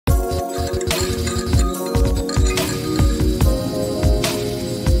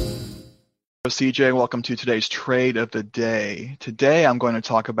CJ, welcome to today's trade of the day. Today I'm going to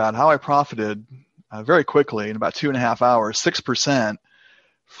talk about how I profited very quickly in about 2.5 hours, 6%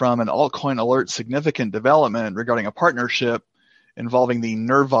 from an Altcoin Alert significant development regarding a partnership involving the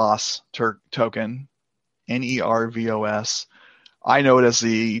Nervos token, Nervos. I know it as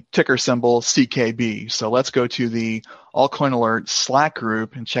the ticker symbol CKB. So let's go to the Altcoin Alert Slack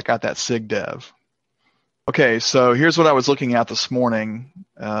group and check out that SigDev. Okay, so here's what I was looking at this morning.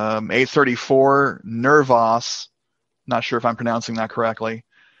 834 Nervos, not sure if I'm pronouncing that correctly,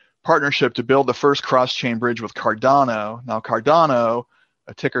 partnership to build the first cross-chain bridge with Cardano. Now, Cardano,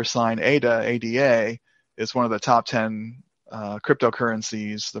 a ticker sign ADA, is one of the top 10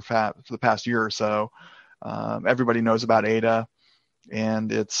 cryptocurrencies for the past year or so. Everybody knows about ADA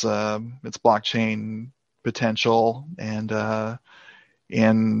and its blockchain potential, and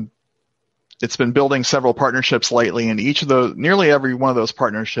it's been building several partnerships lately, and nearly every one of those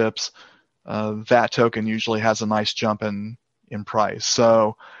partnerships, that token usually has a nice jump in price.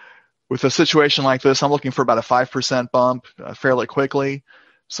 So with a situation like this, I'm looking for about a 5% bump fairly quickly,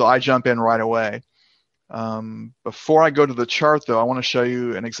 so I jump in right away. Before I go to the chart, though, I want to show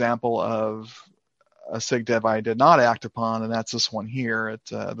you an example of a SigDev I did not act upon, and that's this one here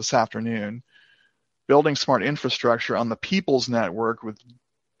this afternoon. Building smart infrastructure on the People's Network with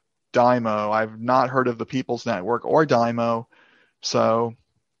Dymo. I've not heard of the People's Network or Dymo, so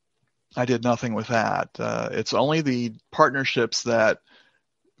I did nothing with that. It's only the partnerships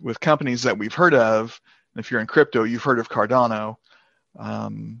with companies that we've heard of. And if you're in crypto, you've heard of Cardano.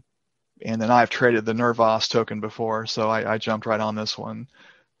 And then I've traded the Nervos token before, so I jumped right on this one.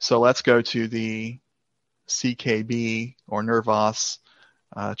 So let's go to the CKB or Nervos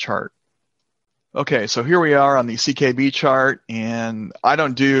chart. Okay, so here we are on the CKB chart, and I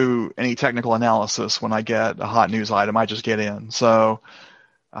don't do any technical analysis when I get a hot news item. I just get in. So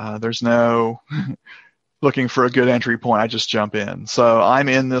there's no looking for a good entry point. I just jump in. So I'm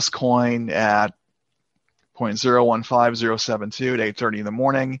in this coin at 0.015072 at 8:30 in the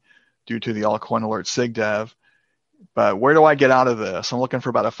morning due to the Altcoin Alert SigDev. But where do I get out of this? I'm looking for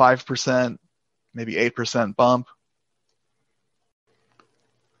about a 5%, maybe 8% bump.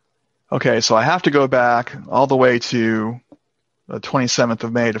 Okay, so I have to go back all the way to the 27th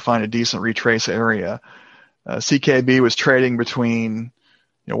of May to find a decent retrace area. CKB was trading between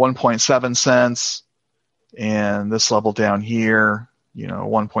 1.7 cents and this level down here,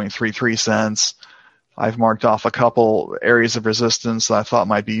 1.33 cents. I've marked off a couple areas of resistance that I thought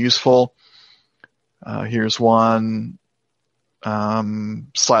might be useful. Here's one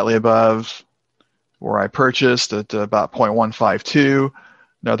slightly above where I purchased at about 0.152.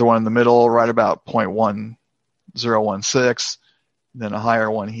 Another one in the middle, right about 0.1016. Then a higher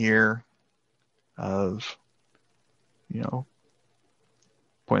one here of,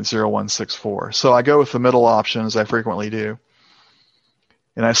 0.0164. So I go with the middle option, as I frequently do.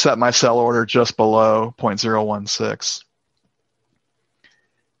 And I set my sell order just below 0.016.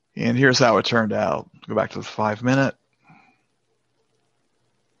 And here's how it turned out. Go back to the 5-minute.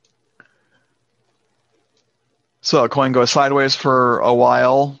 So coin goes sideways for a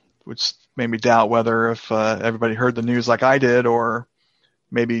while, which made me doubt whether if everybody heard the news like I did or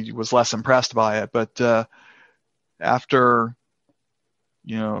maybe was less impressed by it. But after,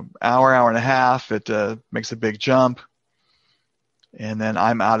 hour and a half, it makes a big jump. And then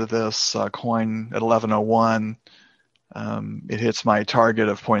I'm out of this coin at 11:01. It hits my target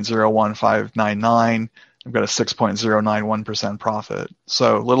of 0.01599. I've got a 6.091% profit.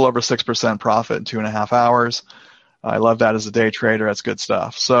 So a little over 6% profit in 2.5 hours. I love that as a day trader. That's good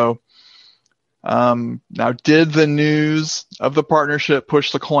stuff. So now, did the news of the partnership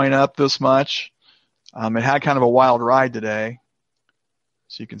push the coin up this much? It had kind of a wild ride today.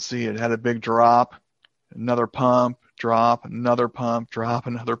 So you can see it had a big drop, another pump, drop, another pump, drop,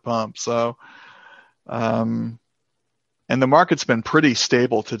 another pump. So, and the market's been pretty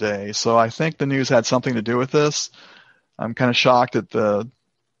stable today. So I think the news had something to do with this. I'm kind of shocked at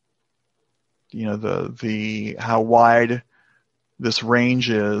how wide this range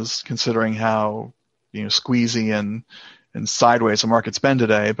is, considering how squeezy and sideways the market's been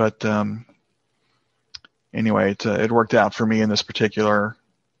today. But anyway, it worked out for me in this particular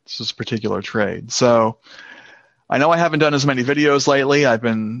trade. So I know I haven't done as many videos lately. I've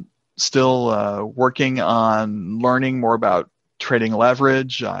been still working on learning more about trading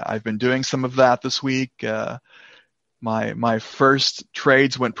leverage. I've been doing some of that this week. My first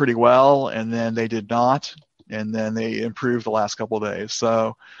trades went pretty well, and then they did not, and then they improved the last couple of days.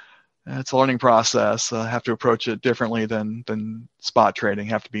 So it's a learning process. I have to approach it differently than spot trading.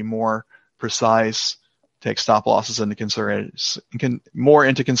 I have to be more precise, take stop losses into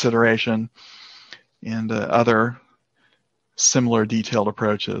consideration, and other similar detailed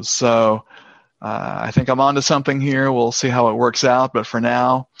approaches. So I think I'm onto something here. We'll see how it works out, but for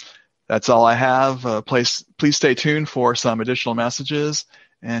now, that's all I have. Please stay tuned for some additional messages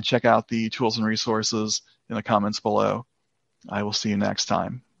and check out the tools and resources in the comments below. I will see you next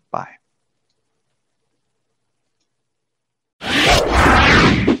time. Bye.